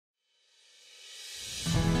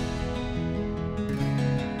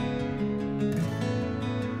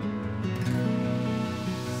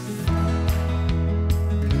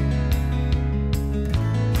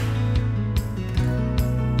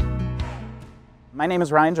My name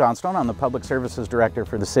is Ryan Johnstone. I'm the Public Services Director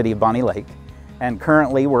for the City of Bonney Lake, and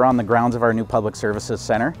currently we're on the grounds of our new Public Services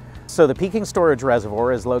Center. So the peaking storage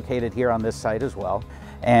reservoir is located here on this site as well,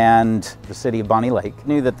 and the City of Bonney Lake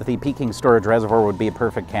knew that the peaking storage reservoir would be a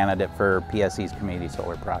perfect candidate for PSE's community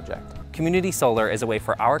solar project. Community solar is a way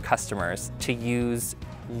for our customers to use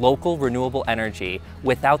local renewable energy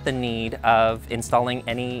without the need of installing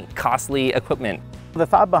any costly equipment. The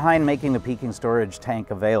thought behind making the peaking storage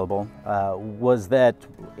tank available was that,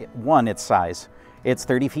 one, its size. It's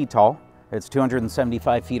 30 feet tall, it's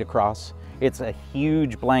 275 feet across, it's a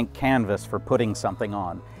huge blank canvas for putting something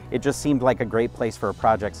on. It just seemed like a great place for a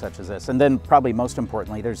project such as this. And then probably most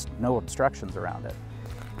importantly, there's no obstructions around it.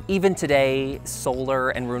 Even today, solar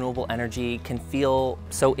and renewable energy can feel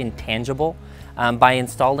so intangible. By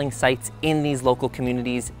installing sites in these local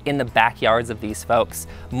communities, in the backyards of these folks,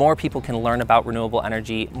 more people can learn about renewable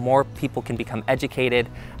energy, more people can become educated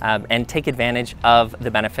and take advantage of the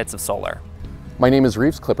benefits of solar. My name is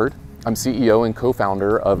Reeves Clippard. I'm CEO and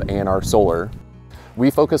co-founder of A&R Solar. We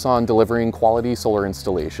focus on delivering quality solar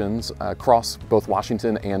installations across both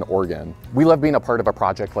Washington and Oregon. We love being a part of a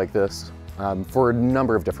project like this for a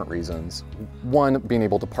number of different reasons. One, being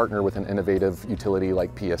able to partner with an innovative utility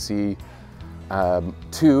like PSE.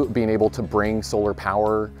 Two, being able to bring solar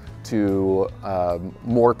power to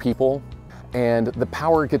more people. And the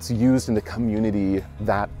power gets used in the community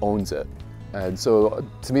that owns it. And so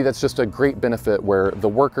to me, that's just a great benefit where the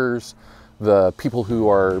workers, the people who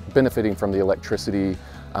are benefiting from the electricity,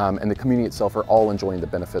 and the community itself are all enjoying the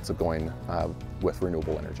benefits of going with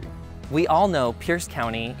renewable energy. We all know Pierce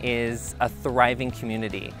County is a thriving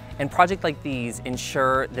community, and projects like these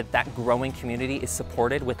ensure that that growing community is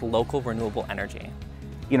supported with local renewable energy.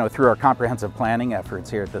 You know, through our comprehensive planning efforts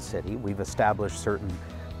here at the city, we've established certain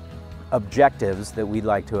objectives that we'd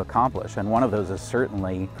like to accomplish, and one of those is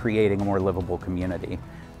certainly creating a more livable community.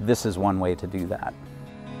 This is one way to do that.